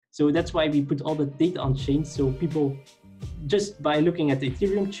So that's why we put all the data on chain. So people, just by looking at the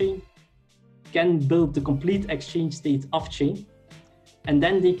Ethereum chain, can build the complete exchange state off chain. And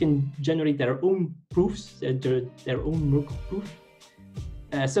then they can generate their own proofs, their own Merkle proof,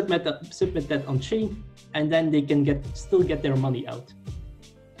 submit that on chain, and then they can still get their money out.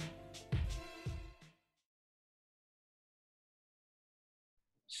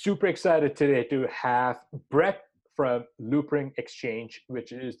 Super excited today to have Brett from Loopring Exchange,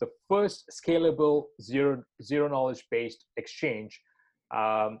 which is the first scalable zero knowledge based exchange.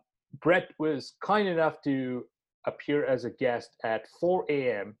 Brett was kind enough to appear as a guest at 4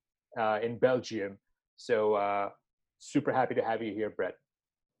 a.m. In Belgium. So super happy to have you here, Brett.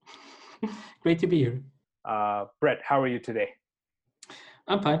 Great to be here. Brett, how are you today?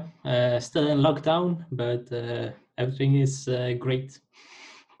 I'm fine. Still in lockdown, but everything is great.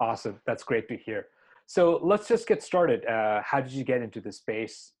 Awesome. That's great to hear. So let's just get started. How did you get into this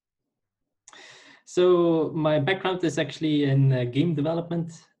space? So my background is actually in game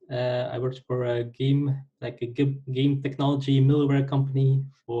development. I worked for a game technology middleware company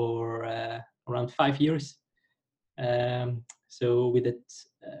for around 5 years. So we did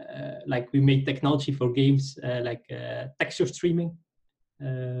we made technology for games texture streaming.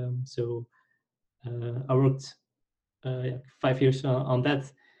 So I worked 5 years on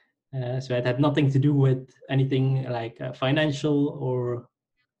that. So it had nothing to do with anything like financial or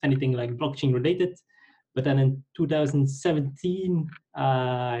anything like blockchain related. But then in 2017,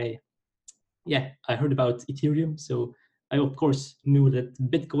 I heard about Ethereum. So I of course knew that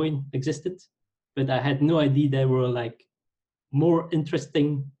Bitcoin existed, but I had no idea there were like more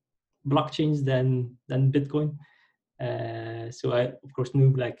interesting blockchains than Bitcoin. So I of course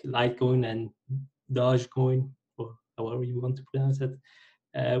knew like Litecoin and Dogecoin, or however you want to pronounce it,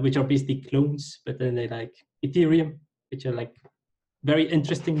 which are basically clones, but then they like Ethereum, which are like very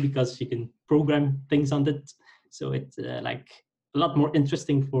interesting because you can program things on it. So it's like a lot more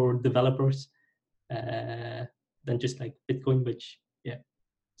interesting for developers than just like Bitcoin, which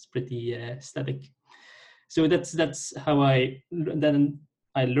it's pretty static. So that's how I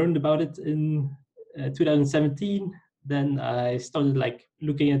learned about it in 2017. Then I started like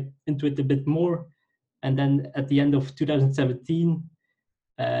looking into it a bit more, and then at the end of 2017,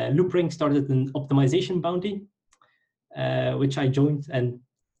 Loopring started an optimization bounty, which I joined, and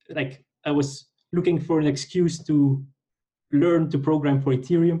like I was looking for an excuse to learn to program for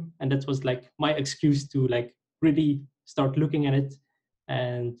Ethereum, and that was like my excuse to like really start looking at it,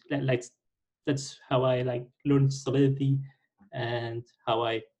 and like that's how I like learned Solidity and how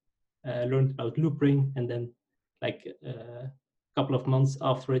I learned about Loopring, and then like a couple of months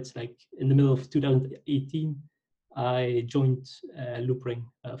after it, like in the middle of 2018, I joined Loopring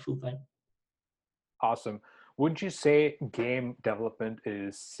full time. Awesome. Wouldn't you say game development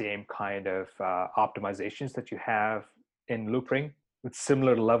is same kind of optimizations that you have in Loopring with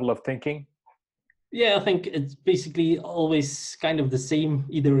similar level of thinking? Yeah, I think it's basically always kind of the same.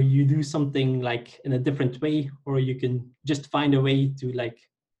 Either you do something like in a different way, or you can just find a way to like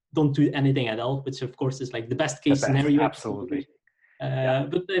don't do anything at all, which of course is like the best case scenario. Absolutely.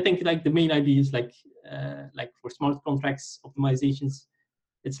 But I think like the main idea is like for smart contracts optimizations,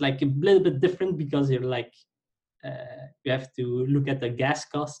 it's like a little bit different because you're like you have to look at the gas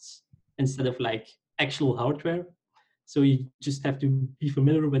costs instead of like actual hardware. So you just have to be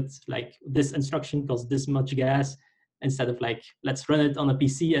familiar with like this instruction costs this much gas, instead of like let's run it on a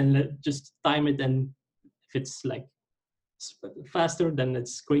PC and just time it, and if it's like faster then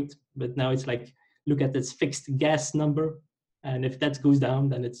it's great. But now it's like look at this fixed gas number, and if that goes down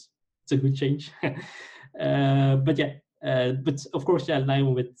then it's a good change. But of course now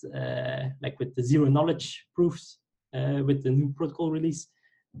with with the zero knowledge proofs with the new protocol release,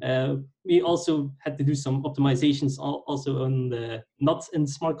 we also had to do some optimizations also on the not in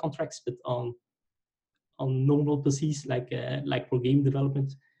smart contracts but on normal PCs like for game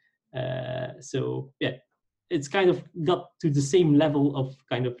development. So yeah, it's kind of got to the same level of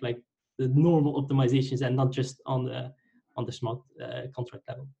kind of like the normal optimizations and not just on the smart contract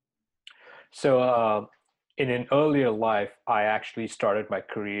level. So in an earlier life, I actually started my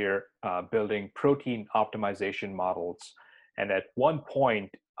career building protein optimization models. And at one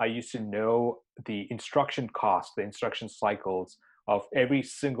point, I used to know the instruction cost, the instruction cycles of every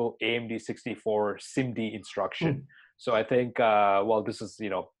single AMD 64 SIMD instruction. So I think, well, this is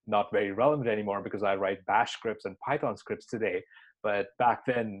not very relevant anymore because I write Bash scripts and Python scripts today. But back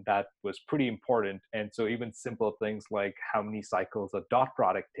then, that was pretty important. And so even simple things like how many cycles a dot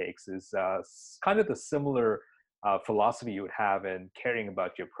product takes is kind of the similar philosophy you would have in caring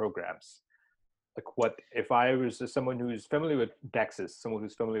about your programs. Like what if I was someone who's familiar with DEXs, someone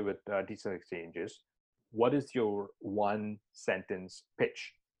who's familiar with decent exchanges, what is your one sentence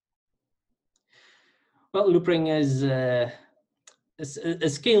pitch? Well, Loopring is a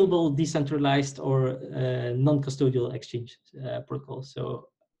scalable, decentralized, or non-custodial exchange protocol. So,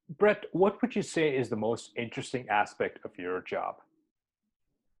 Brett, what would you say is the most interesting aspect of your job?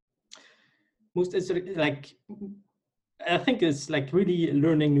 most it's like I think it's like really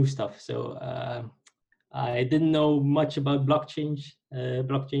learning new stuff. So I didn't know much about blockchains.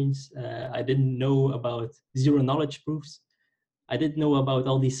 I didn't know about zero knowledge proofs. I didn't know about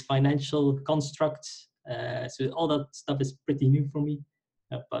all these financial constructs. So all that stuff is pretty new for me,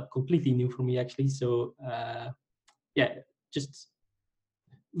 but completely new for me actually. So yeah, just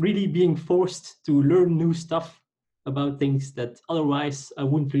really being forced to learn new stuff about things that otherwise I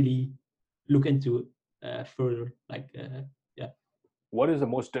wouldn't really look into further. Yeah. What is the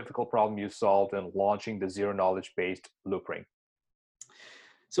most difficult problem you solved in launching the zero knowledge based Loopring?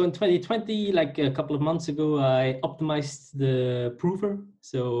 So in 2020, like a couple of months ago, I optimized the prover.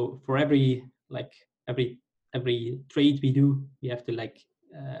 So for every trade we do, we have to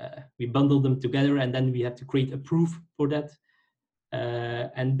we bundle them together, and then we have to create a proof for that.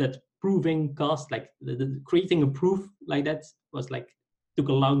 And that proving cost, like creating a proof like that was took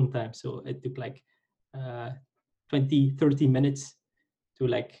a long time. So it took 20-30 minutes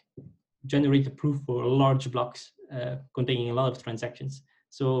to generate a proof for large blocks containing a lot of transactions.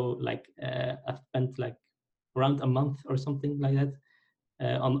 So I spent around a month or something like that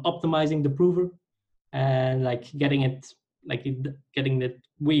on optimizing the prover and getting it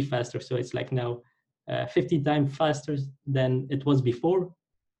way faster. So it's now 50 times faster than it was before.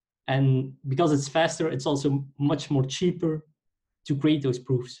 And because it's faster, it's also much more cheaper to create those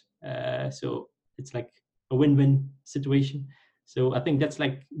proofs. So it's like a win-win situation. So I think that's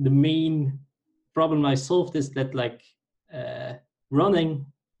the main problem I solved, is that running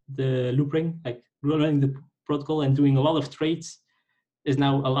the Loopring, running the protocol and doing a lot of trades is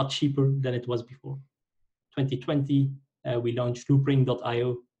now a lot cheaper than it was before. 2020, we launched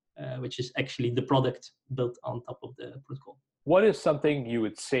Loopring.io, which is actually the product built on top of the protocol. What is something you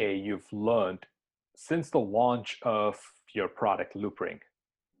would say you've learned since the launch of your product, Loopring?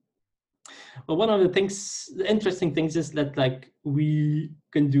 Well, one of the interesting things is that we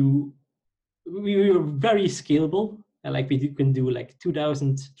are very scalable. Can do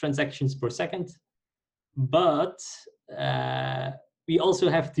 2,000 transactions per second, but we also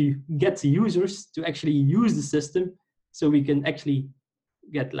have to get the users to actually use the system, so we can actually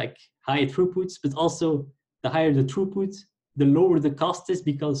get high throughputs. But also, the higher the throughput, the lower the cost is,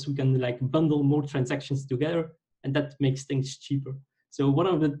 because we can bundle more transactions together, and that makes things cheaper. So one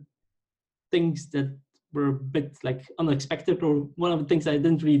of the things that were a bit unexpected, or one of the things I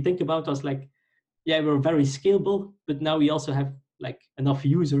didn't really think about, was we're very scalable, but now we also have enough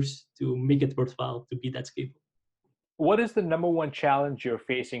users to make it worthwhile to be that scalable. What is the number one challenge you're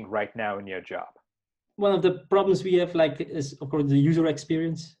facing right now in your job? One of the problems we have is of course the user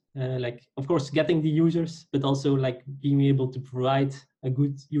experience. Of course getting the users, but also being able to provide a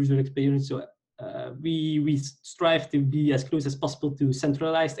good user experience. So we strive to be as close as possible to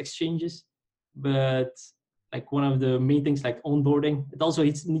centralized exchanges, but one of the main things, onboarding, it also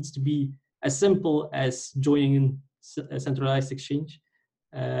needs to be as simple as joining a centralized exchange,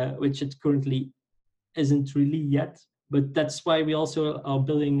 which it currently isn't really yet. But that's why we also are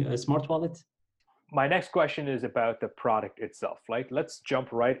building a smart wallet. My next question is about the product itself. Let's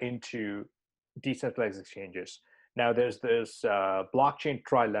jump right into decentralized exchanges. Now, there's this blockchain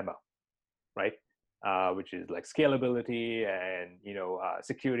trilemma, right? Which is scalability and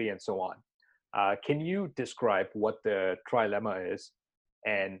security and so on. Can you describe what the trilemma is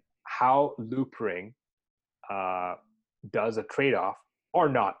and how Loopring does a trade-off or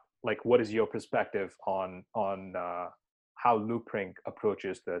not? What is your perspective on how Loopring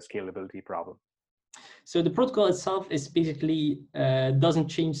approaches the scalability problem? So the protocol itself is basically doesn't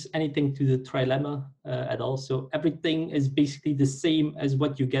change anything to the trilemma at all. So everything is basically the same as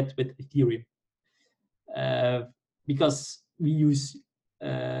what you get with Ethereum, because we use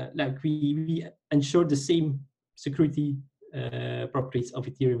we ensure the same security properties of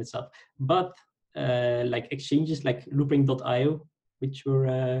Ethereum itself. But exchanges like Loopring.io, which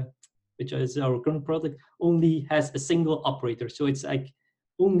is our current product, only has a single operator. So it's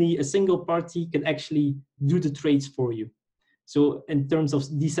only a single party can actually do the trades for you. So in terms of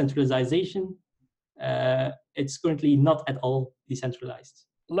decentralization, it's currently not at all decentralized.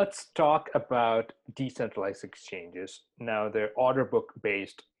 Let's talk about decentralized exchanges. Now, they're order book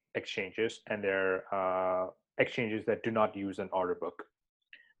based exchanges, and they're exchanges that do not use an order book.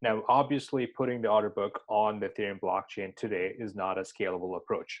 Now, obviously, putting the order book on the Ethereum blockchain today is not a scalable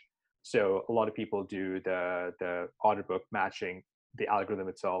approach. So a lot of people do the order book matching the algorithm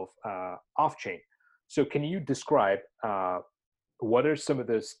itself off-chain. So can you describe what are some of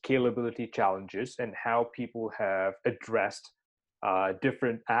the scalability challenges and how people have addressed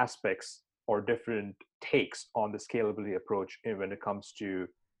different aspects or different takes on the scalability approach when it comes to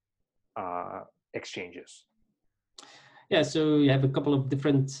exchanges? Yeah, so you have a couple of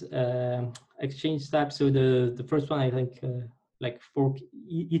different exchange types. So the first one, I think, like fork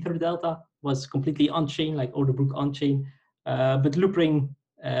Ether Delta was completely on-chain, like order book on-chain, but Loopring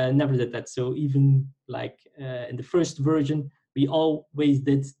never did that. So even like in the first version, we always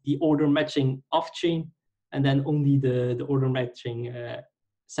did the order matching off-chain, and then only the order matching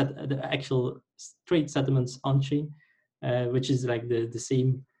the actual trade settlements on-chain, which is like the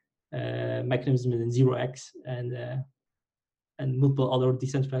same mechanism in 0x and multiple other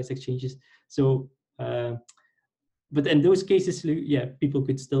decentralized exchanges. So, but in those cases, yeah, people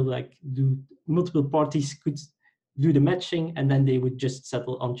could still like do, multiple parties could do the matching, and then they would just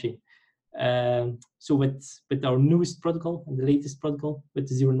settle on-chain. So with our newest protocol and the latest protocol with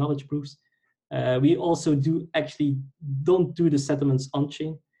the zero knowledge proofs, we also don't do the settlements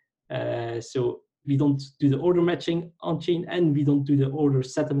on-chain. So we don't do the order matching on-chain, and we don't do the order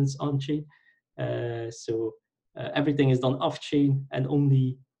settlements on-chain. Everything is done off-chain, and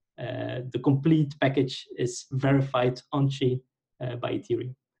only the complete package is verified on-chain by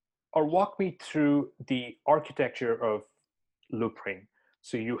Ethereum. Or walk me through the architecture of Loopring.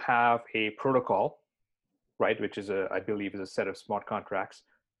 So you have a protocol, right, which is I believe is a set of smart contracts,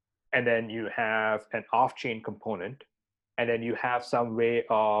 and then you have an off-chain component, and then you have some way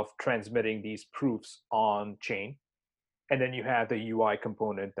of transmitting these proofs on-chain, and then you have the UI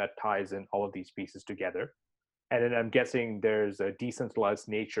component that ties in all of these pieces together. And then I'm guessing there's a decentralized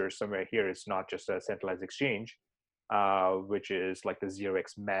nature somewhere here. It's not just a centralized exchange, which is like the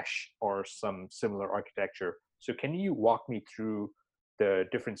 0x mesh or some similar architecture. So can you walk me through the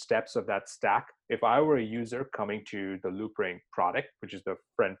different steps of that stack? If I were a user coming to the Loopring product, which is the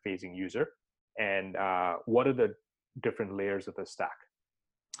front-facing user, and what are the different layers of the stack?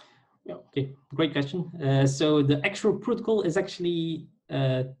 Yeah, okay, great question. So the actual protocol is actually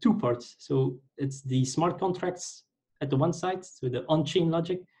two parts. So it's the smart contracts at the one side, so the on-chain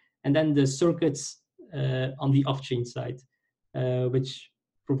logic, and then the circuits on the off-chain side, which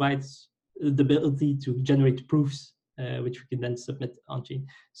provides the ability to generate proofs, which we can then submit on-chain.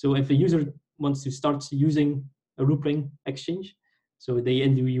 So if a user wants to start using a Loopring exchange, so they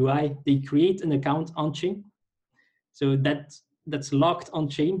in the UI, they create an account on-chain. So that's locked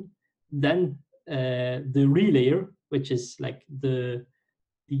on-chain. Then the relayer, which is like the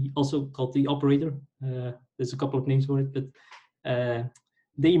also called the operator. There's a couple of names for it, but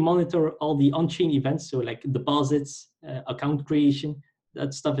they monitor all the on-chain events. So like deposits, account creation,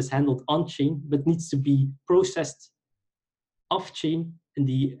 that stuff is handled on-chain, but needs to be processed off-chain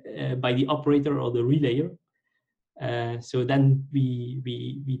in by the operator or the relayer. So then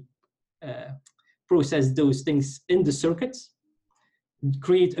we process those things in the circuits,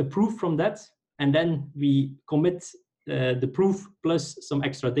 create a proof from that, and then we commit the proof plus some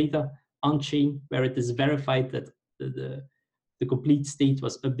extra data on-chain where it is verified that the complete state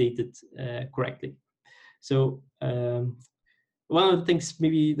was updated correctly. So one of the things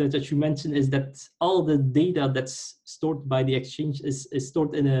maybe that you mentioned is that all the data that's stored by the exchange is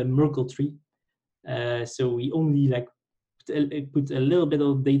stored in a Merkle tree. So we only like put a little bit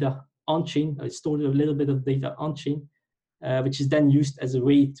of data on-chain, stored a little bit of data on-chain, which is then used as a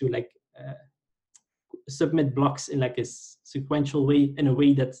way to like submit blocks in like a sequential way, in a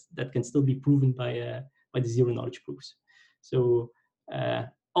way that can still be proven by the zero knowledge proofs. So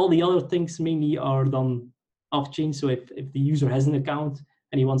all the other things mainly are done off-chain. So if the user has an account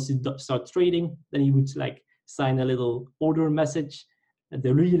and he wants to start trading, then he would like sign a little order message. The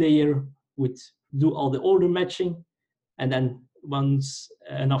relayer would do all the order matching, and then once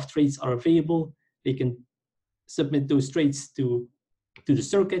enough trades are available, they can submit those trades to the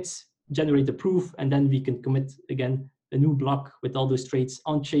circuits, generate the proof, and then we can commit again a new block with all those trades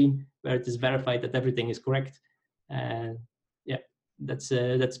on-chain where it is verified that everything is correct. And yeah, that's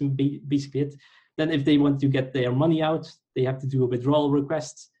basically it. Then if they want to get their money out, they have to do a withdrawal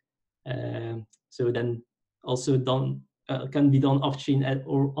request. So then also can be done off-chain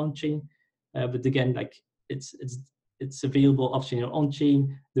or on-chain. But again, like it's available off-chain or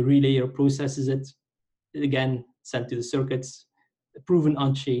on-chain. The relayer processes it, again sent to the circuits, proven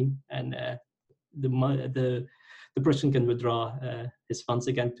on-chain, and the person can withdraw his funds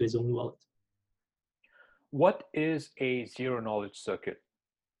again to his own wallet. What is a zero knowledge circuit?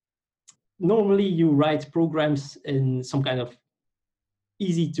 normally you write programs in some kind of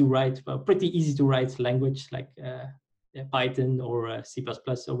easy to write, well, pretty easy to write language like Python or C++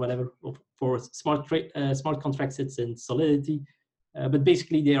 or whatever. For smart contracts, it's in Solidity, but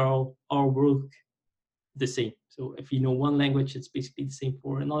basically they all work the same. So if you know one language, it's basically the same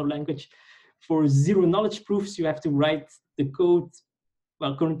for another language. For zero knowledge proofs, you have to write the code,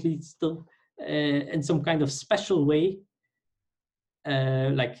 well, currently still in some kind of special way.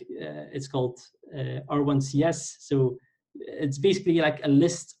 It's called R1CS. So it's basically like a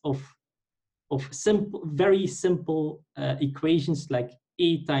list of simple, very simple equations like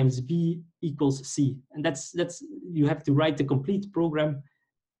A times B equals C, and that's you have to write the complete program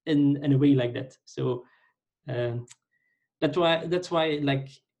in a way like that. So that's why like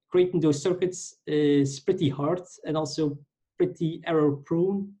creating those circuits is pretty hard and also pretty error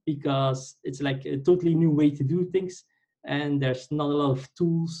prone, because it's like a totally new way to do things, and there's not a lot of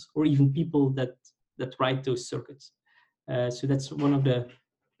tools or even people that write those circuits. So that's one of the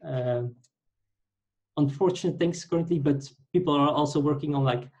unfortunate things currently, but people are also working on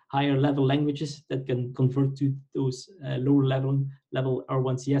like higher level languages that can convert to those lower level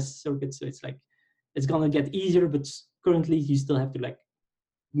R1CS circuits. So it's like it's gonna get easier, but currently you still have to like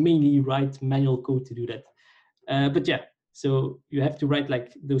mainly write manual code to do that. But yeah, so you have to write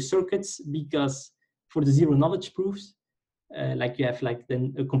like those circuits, because for the zero knowledge proofs, like you have like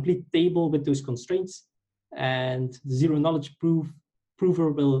then a complete table with those constraints, and the zero knowledge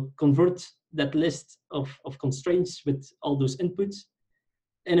prover will convert that list of constraints with all those inputs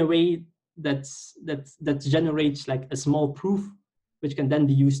in a way that generates like a small proof, which can then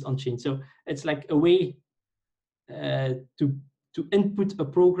be used on chain. So it's like a way to input a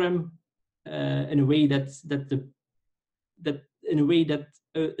program in a way that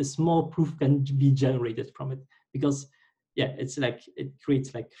a small proof can be generated from it. Because yeah, it's like it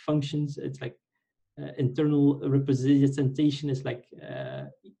creates like functions. It's like internal representation is like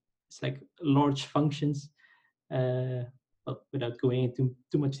it's like large functions, but without going into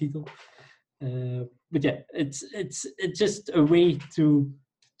too much detail. But yeah, it's just a way to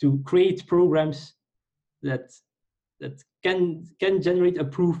create programs that can generate a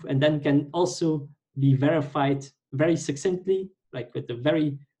proof and then can also be verified very succinctly, like with a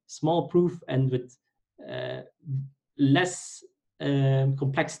very small proof and with less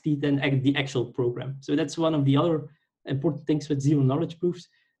complexity than the actual program. So that's one of the other important things with zero knowledge proofs.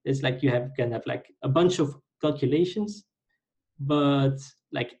 Is like you can have like a bunch of calculations, but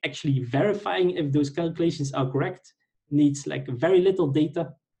like actually verifying if those calculations are correct needs like very little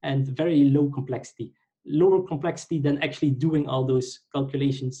data and very low complexity, lower complexity than actually doing all those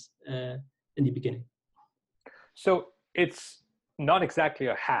calculations in the beginning. So it's not exactly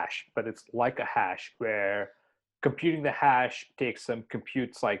a hash, but it's like a hash where computing the hash takes some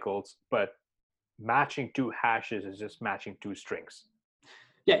compute cycles, but matching two hashes is just matching two strings.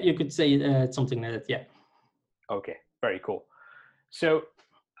 Yeah, you could say something like that, yeah. Okay, very cool. So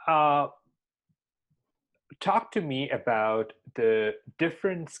talk to me about the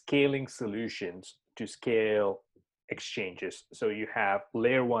different scaling solutions to scale exchanges. So you have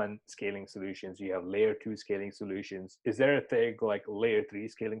layer 1 scaling solutions, you have layer 2 scaling solutions. Is there a thing like layer 3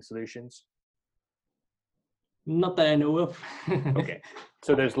 scaling solutions? Not that I know of. Okay,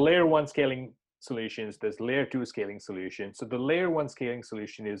 so there's layer 1 scaling solutions, there's layer 2 scaling solutions. So the layer 1 scaling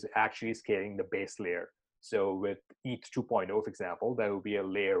solution is actually scaling the base layer. So with ETH 2.0, for example, that would be a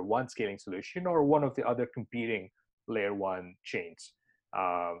layer 1 scaling solution or one of the other competing layer 1 chains.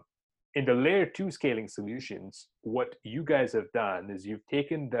 In the layer 2 scaling solutions, what you guys have done is you've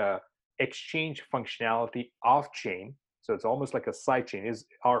taken the exchange functionality off chain. So it's almost like a sidechain.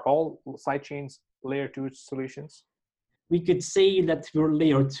 Are all sidechains layer 2 solutions? We could say that we're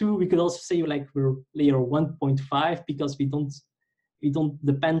layer 2. We could also say like we're layer 1.5 because we don't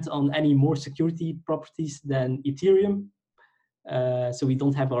depend on any more security properties than Ethereum. So we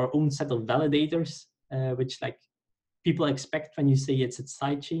don't have our own set of validators, which like people expect when you say it's a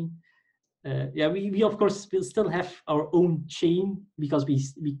sidechain. Yeah, we of course will still have our own chain because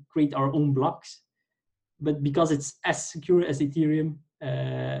we create our own blocks, but because it's as secure as Ethereum,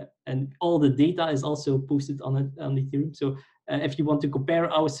 and all the data is also posted on Ethereum. So if you want to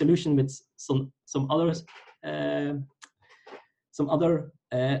compare our solution with some others,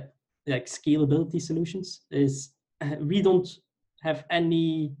 like scalability solutions, is we don't have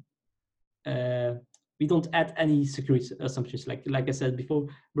any. We don't add any security assumptions. Like I said before,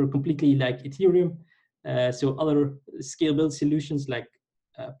 we're completely like Ethereum. So other scalability solutions like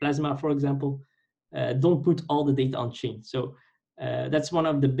Plasma, for example, don't put all the data on chain. So that's one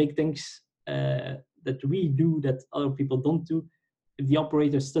of the big things that we do that other people don't do. if the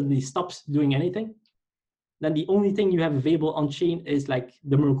operator suddenly stops doing anything, then the only thing you have available on chain is like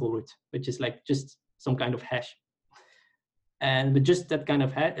the Merkle root, which is like just some kind of hash. And with just that kind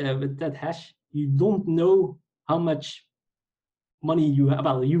of with that hash, you don't know how much money you have.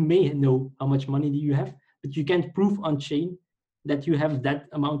 Well, you may know how much money you have, but you can't prove on chain that you have that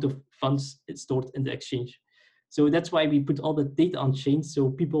amount of funds stored in the exchange. So that's why we put all the data on chain. So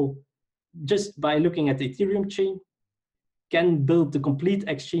people, just by looking at the Ethereum chain, can build the complete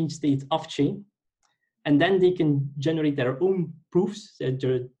exchange state off chain, and then they can generate their own proofs,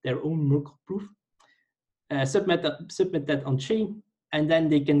 their own Merkle proof, submit that on chain, and then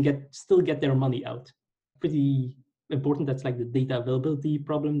they can still get their money out. Pretty important. That's like the data availability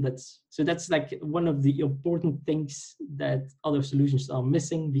problem. That's like one of the important things that other solutions are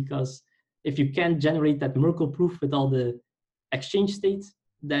missing, because if you can't generate that Merkle proof with all the exchange states,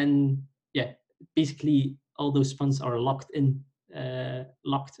 then yeah, basically all those funds are locked, and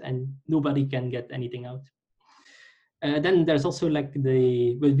nobody can get anything out. Then there's also like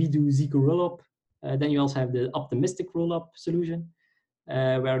when we do zkRollup, then you also have the optimistic rollup solution,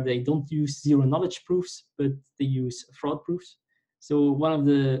 where they don't use zero knowledge proofs, but they use fraud proofs. So one of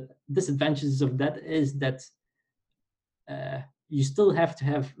the disadvantages of that is that you still have to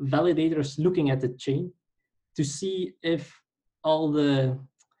have validators looking at the chain to see if all the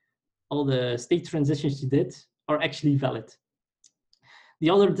state transitions you did are actually valid. The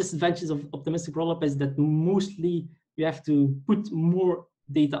other disadvantage of optimistic rollup is that mostly you have to put more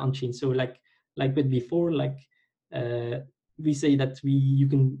data on chain. So like with before, we say that you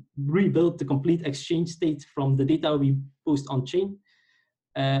can rebuild the complete exchange state from the data we post on chain.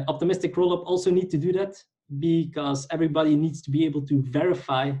 Optimistic rollup also need to do that, because everybody needs to be able to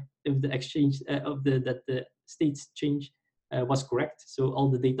verify if the exchange that the state change was correct. So all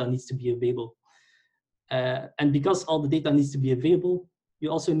the data needs to be available. And because all the data needs to be available, you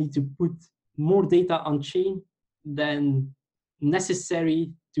also need to put more data on chain than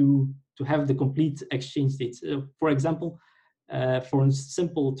necessary to have the complete exchange states. For example, for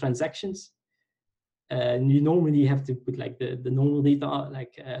simple transactions, you normally have to put like the normal data,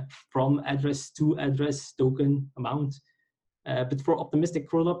 like from address to address, token, amount. But for optimistic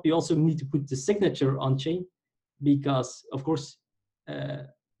rollup, you also need to put the signature on chain, because of course,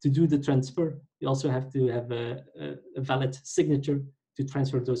 to do the transfer, you also have to have a valid signature to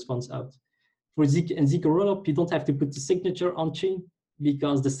transfer those funds out. For zkRollup, you don't have to put the signature on chain,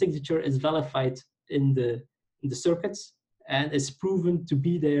 because the signature is verified in the circuits and is proven to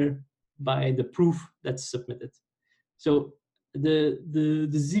be there by the proof that's submitted. So the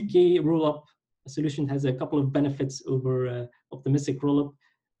zkRollup solution has a couple of benefits over optimistic rollup.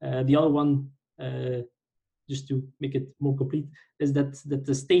 The other one, just to make it more complete, is that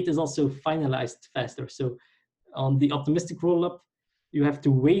the state is also finalized faster. So on the optimistic rollup, you have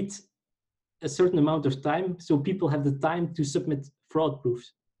to wait a certain amount of time, so people have the time to submit fraud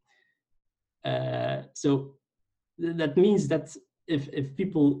proofs. So that means that if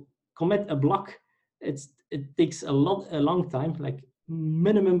people commit a block, it takes a long time, like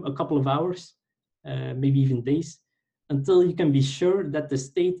minimum a couple of hours, maybe even days, until you can be sure that the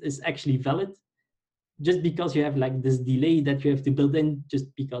state is actually valid, just because you have like this delay that you have to build in, just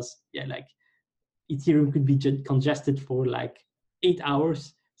because, yeah, like Ethereum could be congested for like 8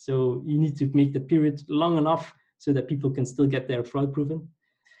 hours. So you need to make the period long enough so that people can still get their fraud proven.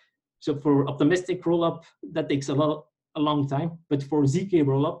 So for optimistic rollup, that takes a long time. But for zk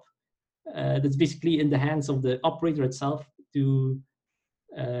rollup, that's basically in the hands of the operator itself to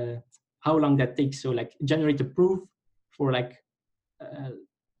how long that takes. So like generate a proof for like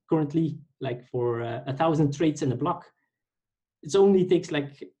currently like for 1,000 trades in a block, it only takes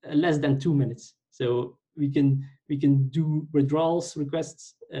like less than 2 minutes. So we can do withdrawals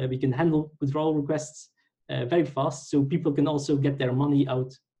requests. We can handle withdrawal requests very fast, so people can also get their money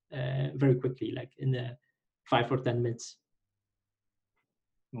out very quickly, like in 5 or 10 minutes.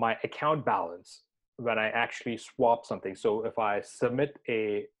 My account balance when I actually swap something. So if I submit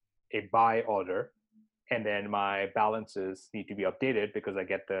a buy order, and then my balances need to be updated because I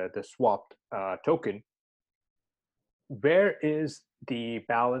get the swapped token, where is the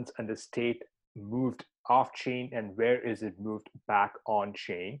balance and the state moved off chain, and where is it moved back on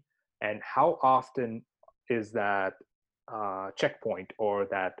chain? And how often is that checkpoint or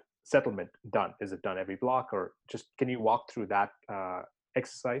that settlement done? Is it done every block, or just can you walk through that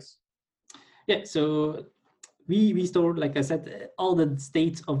exercise? Yeah, so we store, like I said, all the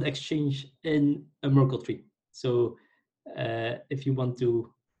states of the exchange in a Merkle tree. So if you want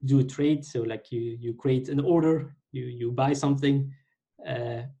to do a trade, so like you create an order, you buy something,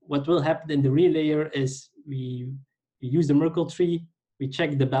 what will happen in the real layer is we use the Merkle tree, we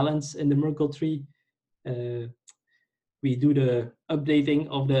check the balance in the Merkle tree, we do the updating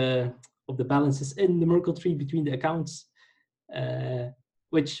of the balances in the Merkle tree between the accounts,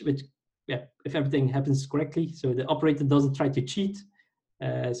 which yeah, if everything happens correctly, so the operator doesn't try to cheat,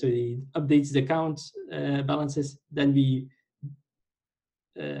 so he updates the account balances, then we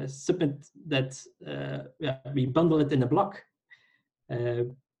submit that, yeah, we bundle it in a block,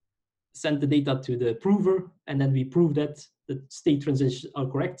 send the data to the prover, and then we prove that the state transitions are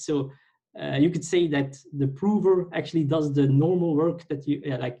correct. So you could say that the prover actually does the normal work that you,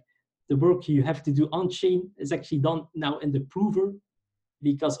 like the work you have to do on chain is actually done now in the prover,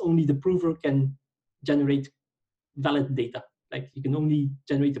 because only the prover can generate valid data. Like you can only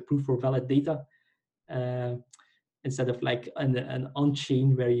generate a proof for valid data, instead of like an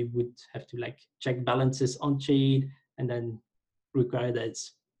on-chain where you would have to like check balances on-chain and then require that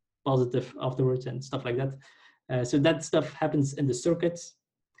it's positive afterwards and stuff like that. So that stuff happens in the circuits.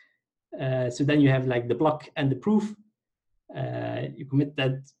 So then you have like the block and the proof. You commit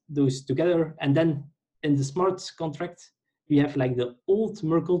those together, and then in the smart contract we have like the old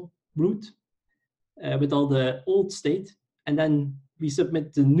Merkle root with all the old state, and then we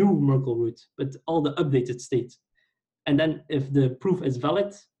submit the new Merkle root with all the updated state. And then if the proof is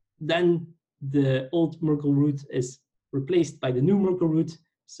valid, then the old Merkle root is replaced by the new Merkle root.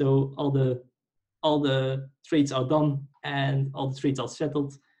 So all the trades are done and all the trades are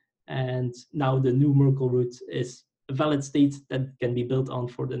settled. And now the new Merkle root is a valid state that can be built on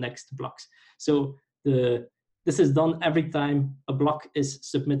for the next blocks. So this is done every time a block is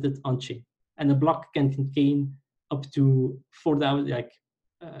submitted on chain. And a block can contain up to 4,000, like,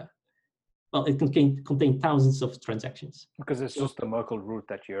 well, it can contain thousands of transactions. Because it's just the Merkle root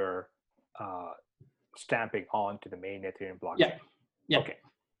that you're stamping onto the main Ethereum blockchain. Yeah. Yeah. Okay.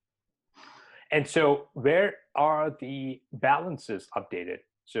 And so where are the balances updated?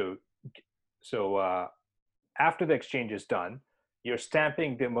 So after the exchange is done, you're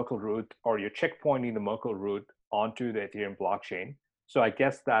stamping the Merkle root, or you're checkpointing the Merkle root onto the Ethereum blockchain. So I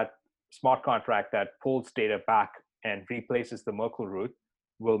guess that smart contract that pulls data back and replaces the Merkle root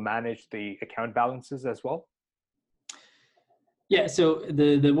will manage the account balances as well? Yeah, so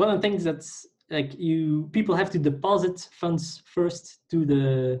the one of the things that's like people have to deposit funds first to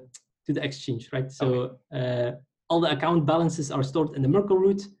the exchange, right? So okay. All the account balances are stored in the Merkle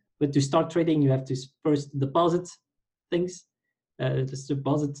root, but to start trading, you have to first deposit things, just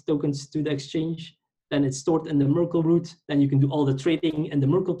deposit tokens to the exchange. Then it's stored in the Merkle root. Then you can do all the trading in the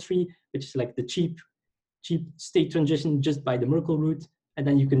Merkle tree, which is like the cheap state transition just by the Merkle root. And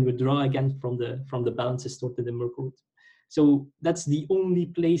then you can withdraw again from the balances stored in the Merkle root. So that's the only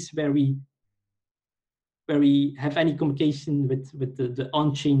place where we have any communication with the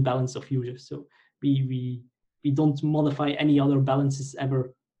on-chain balance of users. So we don't modify any other balances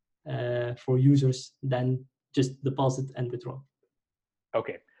ever for users than just deposit and withdraw.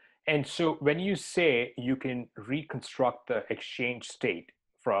 Okay. And so when you say you can reconstruct the exchange state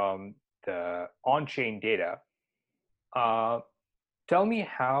from the on-chain data, tell me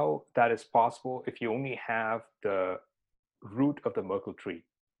how that is possible if you only have the root of the Merkle tree.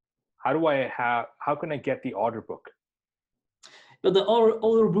 How can I get the order book? But the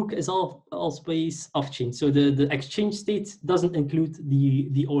order book is always off-chain. So the exchange state doesn't include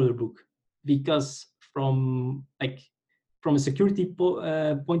the order book, because from a security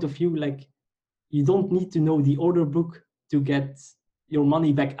point of view, like you don't need to know the order book to get your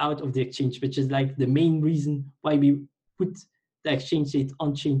money back out of the exchange, which is like the main reason why we put the exchange state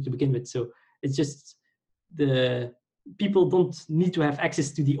on chain to begin with. So it's just the people don't need to have access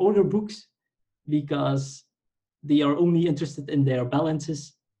to the order books, because they are only interested in their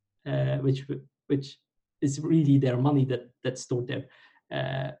balances, which is really their money that's stored there.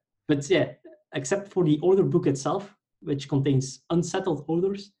 But yeah, except for the order book itself, which contains unsettled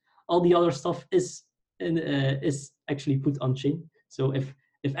orders, all the other stuff is actually put on chain. So if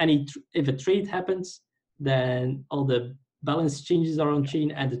a trade happens, then all the balance changes are on chain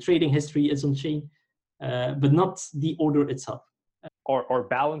and the trading history is on chain, but not the order itself. Or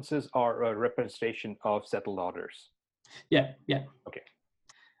balances are a representation of settled orders. Yeah. Okay.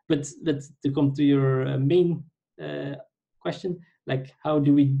 But to come to your main question, like how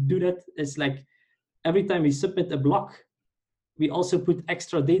do we do that? It's like every time we submit a block, we also put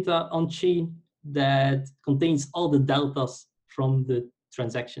extra data on chain that contains all the deltas from the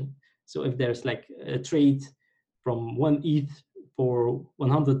transaction. So if there's like a trade from 1 ETH for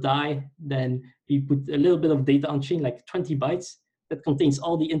 100 DAI, then we put a little bit of data on chain, like 20 bytes, that contains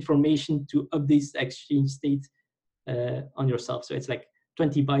all the information to update the exchange state on yourself. So it's like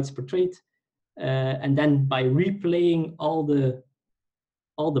 20 bytes per trade. and then by replaying all the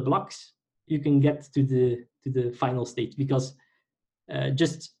blocks, you can get to the final state, because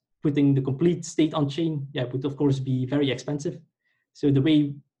just putting the complete state on chain, would of course be very expensive. So the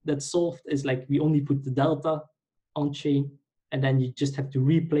way that's solved is like we only put the delta on chain, and then you just have to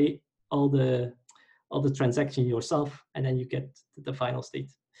replay all the transactions yourself, and then you get the final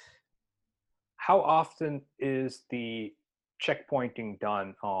state. How often is the checkpointing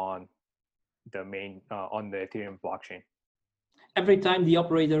done on the main on the Ethereum blockchain? Every time the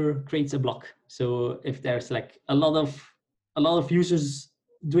operator creates a block. So if there's like a lot of users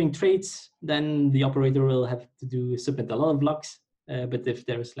doing trades, then the operator will have to submit a lot of blocks. But if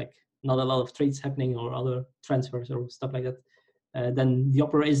there's like not a lot of trades happening or other transfers or stuff like that, then the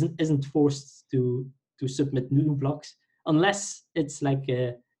operator isn't forced to submit new blocks unless it's like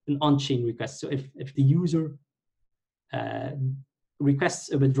an on-chain request. So if the user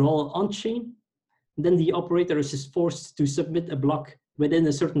requests a withdrawal on-chain, then the operator is just forced to submit a block within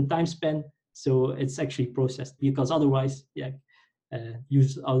a certain time span, so it's actually processed, because otherwise,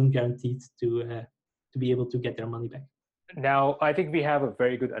 users aren't guaranteed to be able to get their money back. Now, I think we have a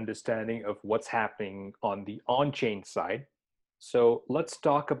very good understanding of what's happening on the on-chain side. So let's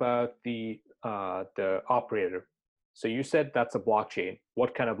talk about the operator. So you said that's a blockchain.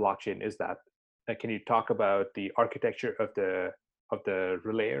 What kind of blockchain is that? Can you talk about the architecture of the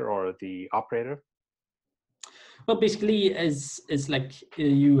relayer or the operator? Well, basically, it's like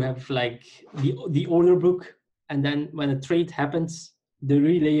you have like the order book, and then when a trade happens, the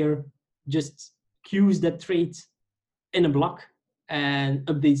relayer just queues that trade in a block and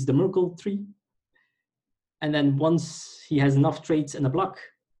updates the Merkle tree. And then once he has enough trades in a block,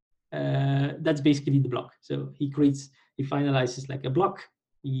 that's basically the block. So he finalizes like a block.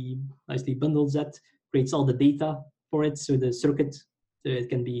 He nicely bundles that, creates all the data for it, so the circuit, so it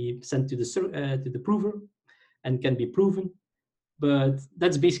can be sent to the prover and can be proven. But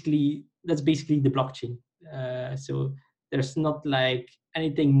that's basically the blockchain. So there's not like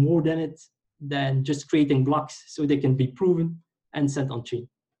anything more than it than just creating blocks so they can be proven and sent on chain.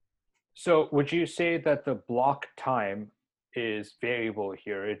 So would you say that the block time is variable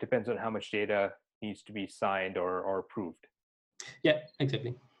here? It depends on how much data needs to be signed or approved. Yeah,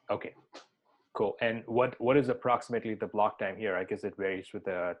 exactly. Okay, cool. And what is approximately the block time here? I guess it varies with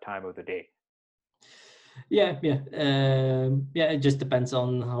the time of the day. Yeah. It just depends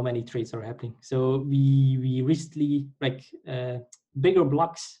on how many trades are happening. So we recently, like bigger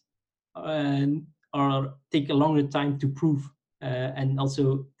blocks take a longer time to prove, and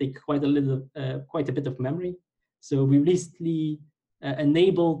also take quite a bit of memory. So we recently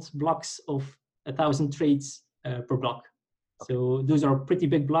enabled blocks of 1,000 trades per block. Okay. So those are pretty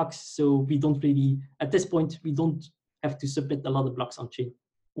big blocks. So we don't really, at this point, we don't have to submit a lot of blocks on chain.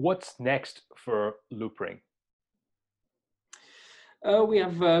 What's next for Loopring? We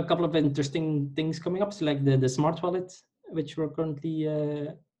have a couple of interesting things coming up, so like the smart wallet, which we're currently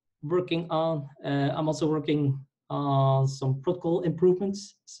working on. I'm also working on some protocol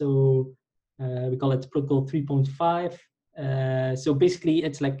improvements. So we call it protocol 3.5. So basically,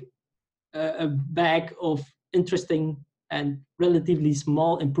 it's like a bag of interesting and relatively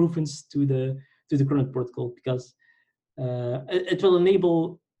small improvements to the current protocol, because it will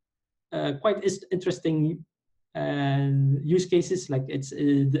enable quite interesting use cases. Like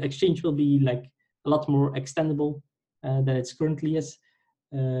the exchange will be like a lot more extendable than it's currently is.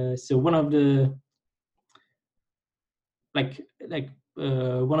 So one of the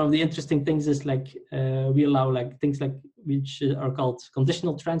one of the interesting things is like we allow like things like which are called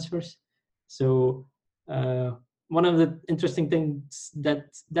conditional transfers. So one of the interesting things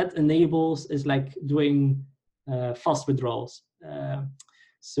that enables is like doing fast withdrawals.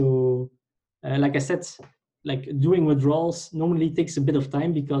 Like I said, like doing withdrawals normally takes a bit of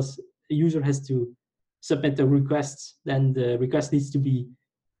time, because a user has to submit a request, then the request needs to be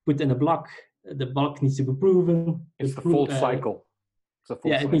put in a block, the block needs to be proven. It's the full cycle.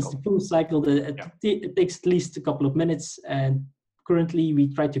 It needs the full cycle. It takes at least a couple of minutes, and currently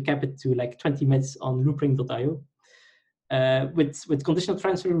we try to cap it to like 20 minutes on loopring.io. With conditional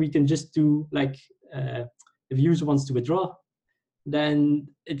transfer, we can just do like if a user wants to withdraw, then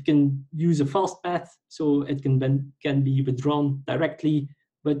it can use a fast path, so it can be withdrawn directly,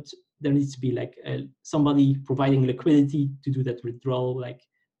 but there needs to be like somebody providing liquidity to do that withdrawal like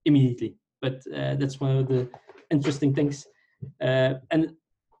immediately. But that's one of the interesting things. And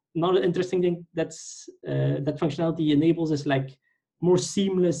another interesting thing that functionality enables is like more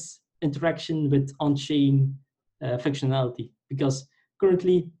seamless interaction with on-chain functionality, because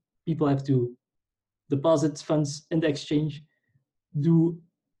currently people have to deposit funds in the exchange, do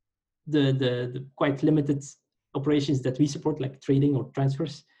the quite limited operations that we support, like trading or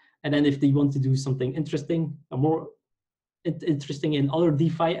transfers. And then if they want to do something interesting or more interesting in other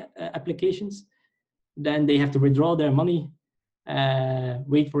DeFi applications, then they have to withdraw their money,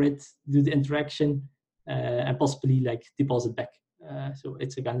 wait for it, do the interaction, and possibly like deposit back. So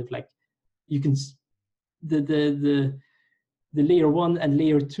it's a kind of like, you can the layer 1 and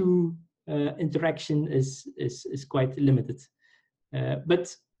layer 2 interaction is quite limited.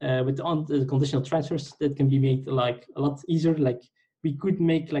 But with the conditional transfers, that can be made like a lot easier. Like we could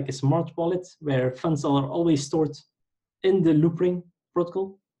make like a smart wallet where funds are always stored in the Loopring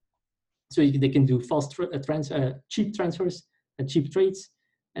protocol, so they can do fast cheap transfers and cheap trades.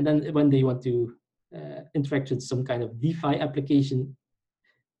 And then when they want to interact with some kind of DeFi application,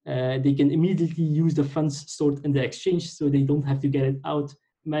 they can immediately use the funds stored in the exchange, so they don't have to get it out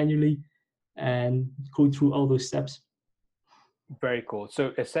manually and go through all those steps. Very cool.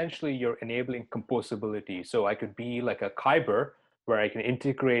 So essentially you're enabling composability. So I could be like a Kyber where I can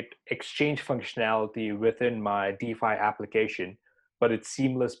integrate exchange functionality within my DeFi application, but it's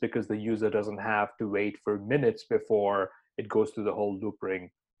seamless because the user doesn't have to wait for minutes before it goes through the whole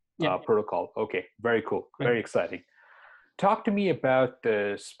Loopring protocol. Okay, very cool. Right. Very exciting. Talk to me about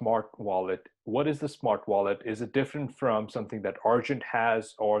the smart wallet. What is the smart wallet? Is it different from something that Argent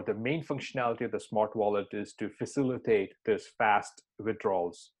has, or the main functionality of the smart wallet is to facilitate this fast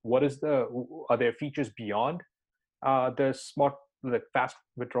withdrawals? Are there features beyond the fast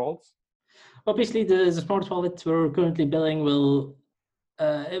withdrawals? Obviously, the smart wallet we're currently building will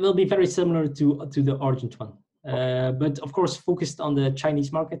be very similar to the Argent one, okay. But of course focused on the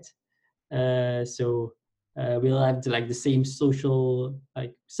Chinese market. We'll have the same social,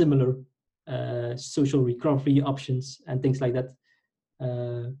 like similar social recovery options and things like that.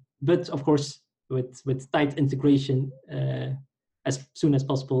 But of course, with tight integration as soon as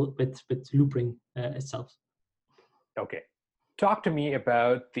possible with Loopring itself. Okay, talk to me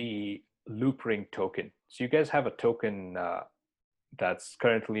about the Loopring token. So you guys have a token that's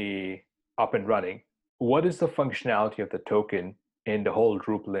currently up and running. What is the functionality of the token in the whole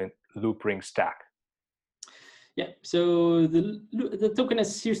Loopring stack? Yeah, so the token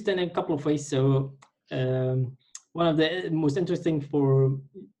is used in a couple of ways. So one of the most interesting for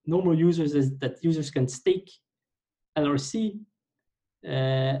normal users is that users can stake LRC,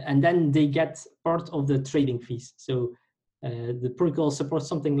 and then they get part of the trading fees. So the protocol supports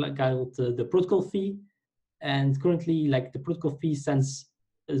something like called the protocol fee, and currently, like the protocol fee sends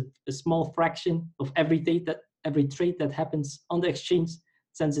a small fraction of every trade that happens on the exchange,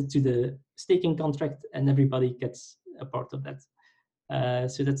 sends it to the staking contract, and everybody gets a part of that.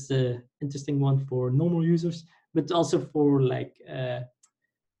 So that's the interesting one for normal users, but also for like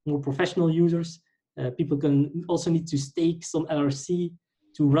more professional users. People can also need to stake some LRC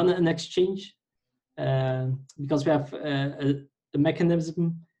to run an exchange, because we have a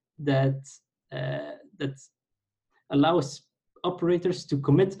mechanism that allows operators to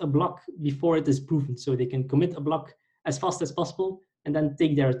commit a block before it is proven. So they can commit a block as fast as possible and then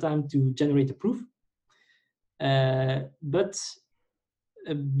take their time to generate a proof. But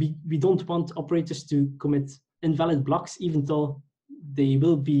we don't want operators to commit invalid blocks, even though they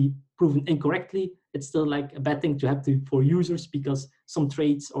will be proven incorrectly. It's still like a bad thing to have for users, because some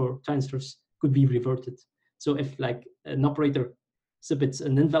trades or transfers could be reverted. So if like an operator submits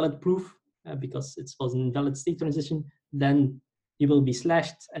an invalid proof because it was an invalid state transition, then he will be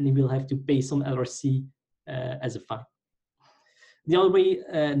slashed and he will have to pay some LRC as a fine. The other way,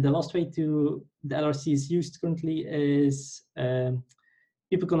 the last way to the LRC is used currently is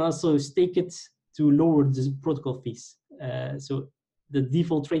people can also stake it to lower the protocol fees. So the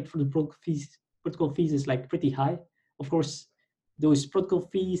default rate for the protocol fees is like pretty high. Of course, those protocol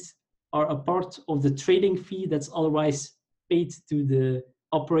fees are a part of the trading fee that's otherwise paid to the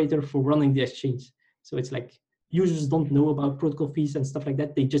operator for running the exchange. So it's like users don't know about protocol fees and stuff like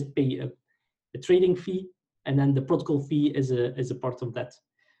that. They just pay a trading fee, and then the protocol fee is a part of that.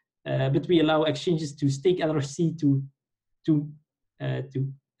 But we allow exchanges to stake LRC to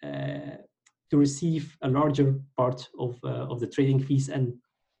receive a larger part of the trading fees, and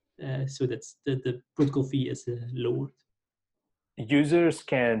so that's the protocol fee is lowered. Users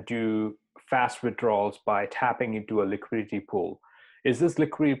can do fast withdrawals by tapping into a liquidity pool. Is this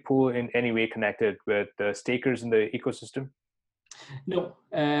liquidity pool in any way connected with the stakers in the ecosystem? No,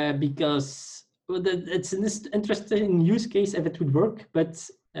 because it's an interesting use case if it would work, but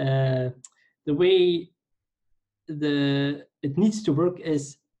the way it needs to work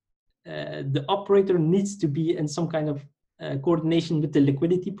is the operator needs to be in some kind of coordination with the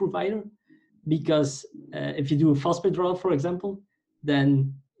liquidity provider, because if you do a fast withdrawal, for example,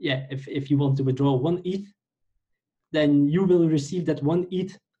 then yeah, if you want to withdraw 1 ETH, then you will receive that 1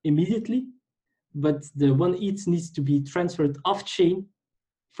 ETH immediately, but the 1 ETH needs to be transferred off-chain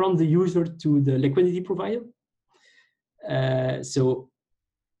from the user to the liquidity provider. So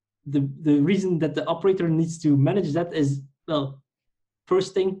the reason that the operator needs to manage that is, well,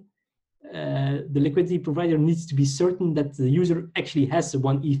 first thing, the liquidity provider needs to be certain that the user actually has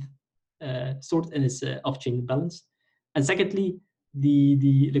 1 ETH stored in his off-chain balance. And secondly,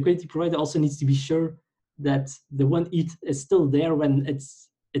 the liquidity provider also needs to be sure that the 1 ETH is still there when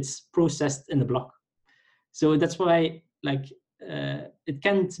it's processed in the block. So that's why, like, it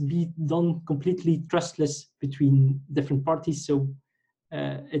can't be done completely trustless between different parties. So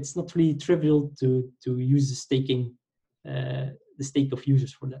it's not really trivial to use the staking, the stake of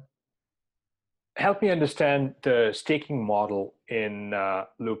users for that. Help me understand the staking model in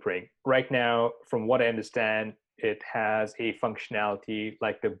Loopring. Right now, from what I understand, it has a functionality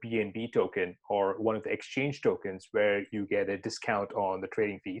like the BNB token or one of the exchange tokens where you get a discount on the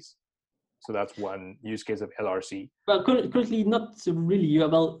trading fees. So that's one use case of LRC. Well, currently not really.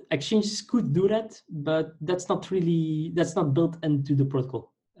 Well, exchanges could do that, but that's not built into the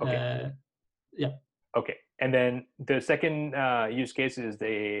protocol. Okay. Yeah. Okay. And then the second use case is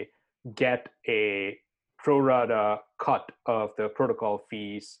they get a pro rata cut of the protocol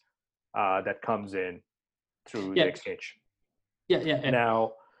fees that comes in through the exchange. Yeah.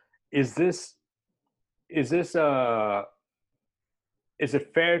 Now, is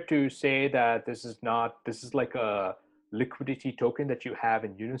it fair to say that this is like a liquidity token that you have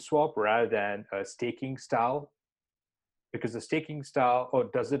in Uniswap rather than a staking style? Because the staking style, or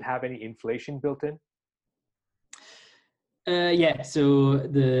does it have any inflation built in? Yeah, so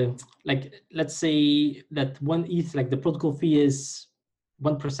let's say that 1 ETH, like the protocol fee is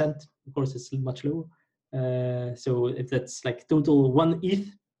 1%. Of course, it's much lower. So if that's like total 1 ETH,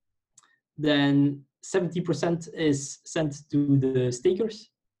 then 70% is sent to the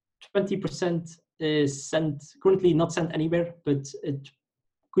stakers. 20% is currently not sent anywhere, but it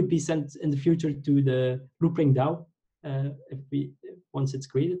could be sent in the future to the Loopring DAO once it's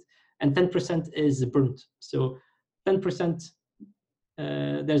created. And 10% is burnt. So 10%,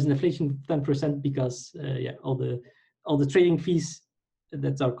 there's an inflation of 10% because all the trading fees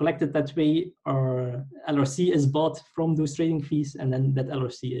that are collected that way are LRC is bought from those trading fees, and then that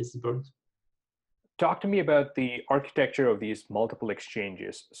LRC is burned. Talk to me about the architecture of these multiple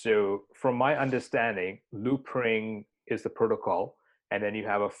exchanges. So from my understanding, Loopring is the protocol, and then you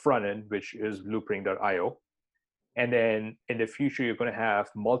have a front end, which is loopring.io. And then in the future, you're going to have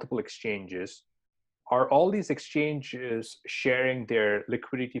multiple exchanges. Are all these exchanges sharing their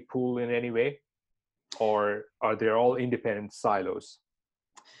liquidity pool in any way, or are they all independent silos?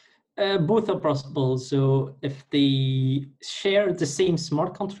 Both are possible. So if they share the same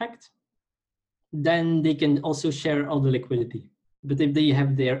smart contract, then they can also share all the liquidity. But if they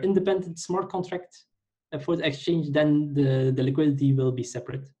have their independent smart contract for the exchange, then the liquidity will be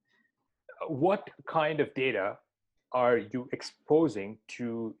separate. What kind of data are you exposing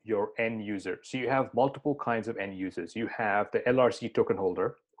to your end user? So you have multiple kinds of end users. You have the LRC token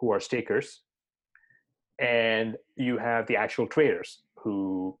holder, who are stakers, and you have the actual traders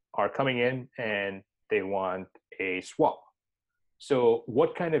who are coming in and they want a swap. So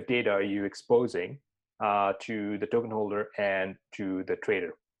what kind of data are you exposing to the token holder and to the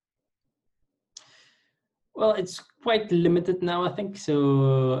trader? Well, it's quite limited now, I think.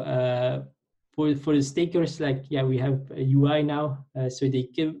 So for the stakers, like, yeah, we have a UI now, so they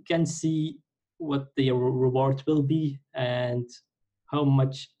can see what their reward will be and how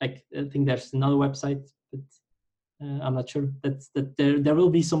much. Like, I think there's another website, but I'm not sure that there will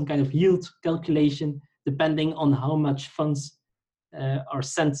be some kind of yield calculation depending on how much funds are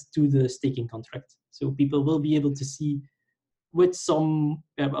sent to the staking contract. So people will be able to see with some,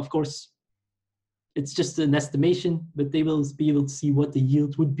 of course, it's just an estimation, but they will be able to see what the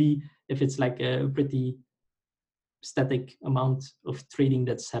yield would be if it's like a pretty static amount of trading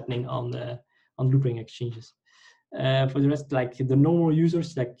that's happening on Loopring exchanges. For the rest, like the normal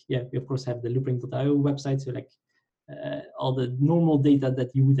users, like, yeah, we of course have the loopring.io website, so like all the normal data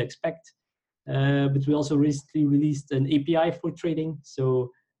that you would expect. But we also recently released an API for trading,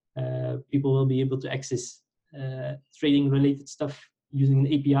 so people will be able to access trading related stuff using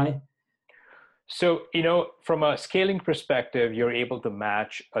an API. So, from a scaling perspective, you're able to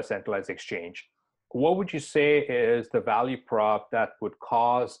match a centralized exchange. What would you say is the value prop that would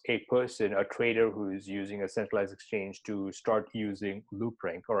cause a person, a trader who is using a centralized exchange, to start using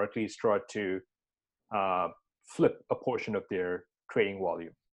Loopring, or at least start to flip a portion of their trading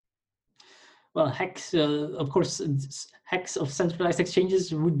volume? Well, hacks, of course, hacks of centralized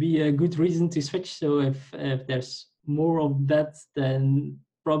exchanges would be a good reason to switch. So if there's more of that, then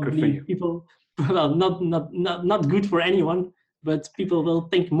probably people, well, not good for anyone, but people will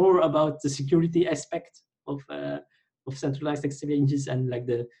think more about the security aspect of centralized exchanges and like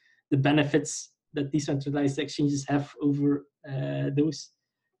the benefits that decentralized exchanges have over those.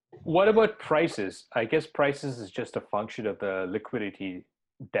 What about prices? I guess prices is just a function of the liquidity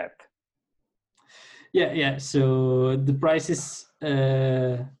depth. Yeah. So the prices,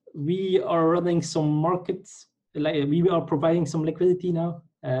 we are running some markets, like we are providing some liquidity now.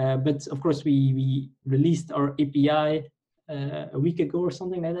 But of course, we released our API a week ago or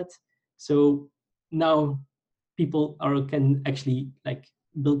something like that. So now people can actually like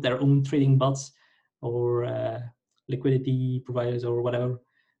build their own trading bots or liquidity providers or whatever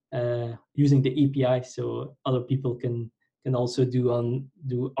using the API. So other people can also do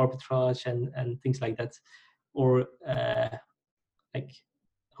arbitrage and things like that, or like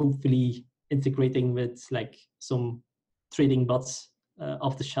hopefully integrating with like some trading bots,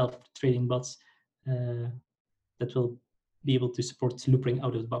 off-the-shelf trading bots that will be able to support Loopring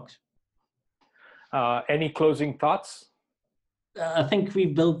out of the box. Any closing thoughts? I think we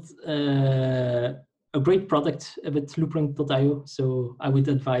built a great product with Loopring.io, so I would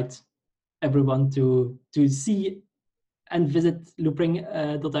invite everyone to see and visit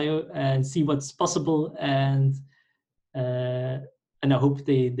Loopring.io and see what's possible, and I hope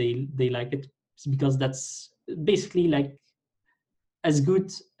they like it, because that's basically like as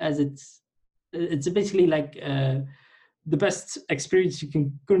good as it's basically like the best experience you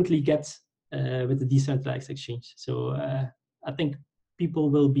can currently get with the decentralized exchange. So I think people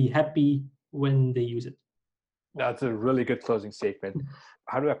will be happy when they use it. That's a really good closing statement.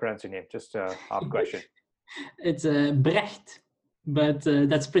 How do I pronounce your name? Just a half question. It's Brecht, but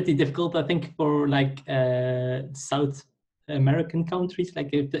that's pretty difficult, I think, for like South American countries. Like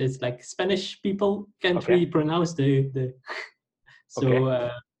if it's like Spanish people can't really pronounce the so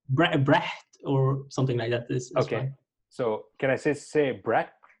Brecht or something like that is okay. Fine. So can I say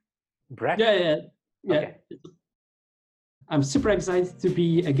Brecht? Yeah. Okay. I'm super excited to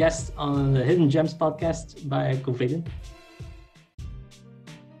be a guest on the Hidden Gems podcast by Covalent.